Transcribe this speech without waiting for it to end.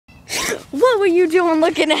What were you doing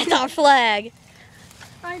looking at our flag?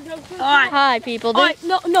 Hi, people. No.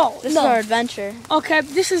 This is our adventure. Okay,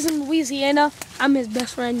 this is in Louisiana. I'm his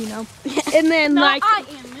best friend, you know. And then like, I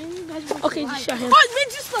am, man. You guys were okay, just show him. Oh,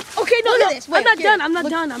 man, just look. Okay, no, Look at this. Wait, I'm not here. done. I'm not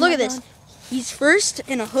done. Look at this. He's first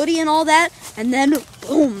in a hoodie and all that, and then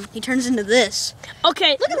boom, he turns into this.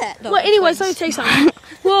 Okay. Look at that. No, Well, anyways, thanks. let me tell you something.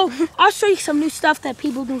 Well, I'll show you some new stuff that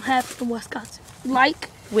people don't have in Wisconsin. Like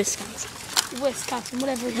Wisconsin.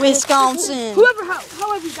 whatever. it is. Wisconsin.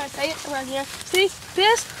 However you guys say it around here. See,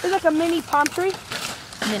 this is like a mini palm tree.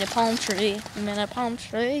 Mini palm tree. Mini palm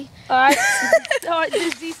tree. All right.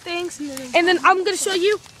 There's these things, and then I'm gonna show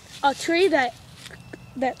you a tree that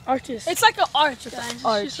arches. It's like an arch, guys.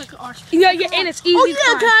 Arch. It's just like an arch. Yeah, and it's easy. Oh, to yeah,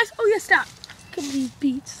 climb. guys. Oh yeah, stop. Look at these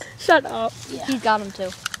beats. Shut up. Yeah. He got him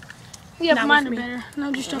too. Yeah, Not mine are with me. better. No,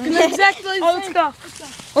 I'm just joking. Yeah. Exactly the Oh, same. let's go.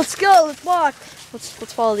 Let's go. Let's walk.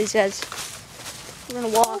 Let's follow these guys. We're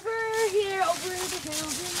gonna walk. Over here, over the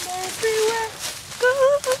hills and everywhere.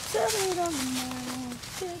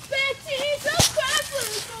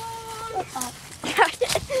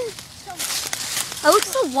 I look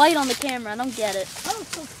so white on the camera. I don't get it. Oh,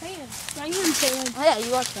 so fan. Now you can say one. Oh yeah,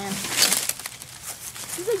 you are fan.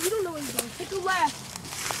 He's like, you don't know where you're going. Take a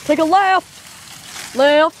left. Take a left.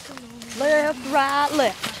 Left. Left. Right.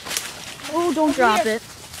 Left. Oh, don't drop it.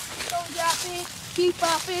 Don't drop it. Keep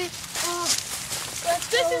up it.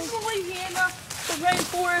 This is Louisiana, the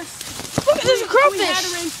rainforest. Look, there's a We had a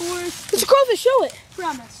crawfish. rainforest. There's a crawfish. Show it.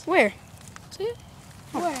 Promise. Where? See it?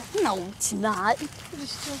 Where? No, it's not.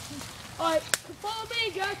 Alright, follow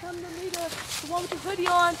me, guys. I'm the leader. The one with the hoodie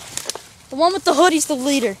on. The one with the hoodie's the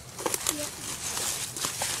leader.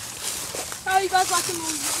 How are you guys liking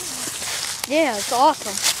Louisiana? Yeah, it's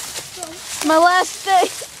awesome. My last day.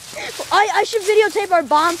 I should videotape our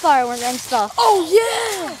bonfire and stuff. Oh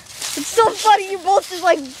yeah. It's so funny. You both just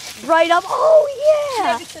like right up. Oh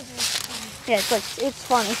yeah. Yeah, it's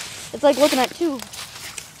funny. It's like looking at two.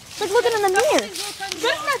 It's like looking in the mirror. You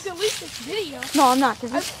better not delete this video. No, I'm not.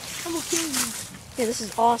 Cause I'm gonna kill you. yeah, this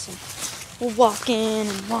is awesome. We're walking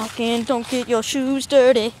and walking. Don't get your shoes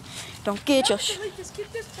dirty. Don't get your shoes. Delete this.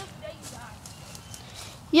 Keep this till the day you die.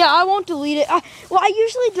 Yeah, I won't delete it. I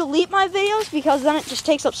usually delete my videos because then it just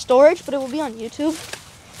takes up storage, but it will be on YouTube.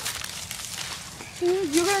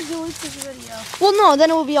 You're gonna delete this video. Well, no, then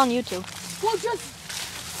it will be on YouTube. Well, just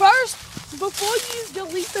first, before you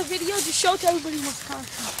delete the video, just show it to everybody in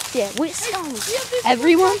Wisconsin. Yeah, You have this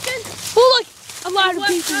everyone? Wisconsin? Well, like a lot of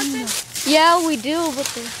people. Wisconsin? Yeah, we do, but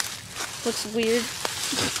it looks weird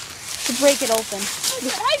to break it open.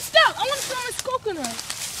 Hey, stop! I want to try this coconut.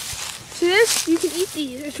 See this? You can eat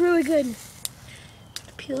these. It's really good.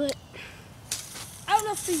 Peel it. I don't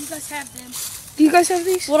know if you guys have them. Do you guys have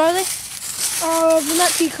these? What are they? They're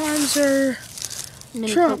not pecans or.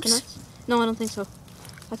 Mini Trumps. coconuts? No, I don't think so.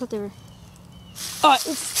 I thought they were. Alright,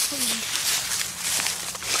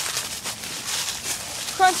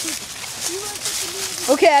 Crunchy. You want to put the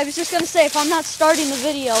new Okay, I was just gonna say if I'm not starting the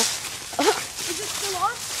video. Is it still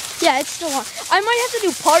on? Yeah, it's still on. I might have to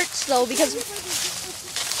do parts though because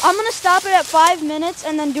I'm gonna stop it at 5 minutes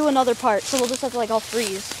and then do another part. So we'll just have to like all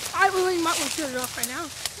freeze. I really might want to turn it off right now.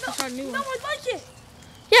 Let's start a new one. No, I like it.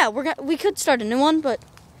 Yeah, we could start a new one, but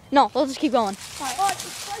no, we'll just keep going. Alright,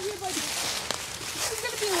 it's right here, buddy. This is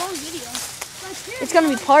going to be a long video. Right here. It's gonna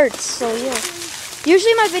be parts, so yeah.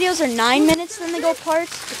 Usually my videos are 9 minutes, then they go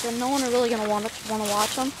parts, but then no one are really gonna want to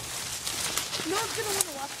watch them. No one's going to want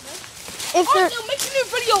to watch this. If Oh, they're no, make a new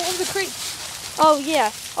video of the creek. oh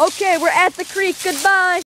yeah. Okay, we're at the creek. Goodbye.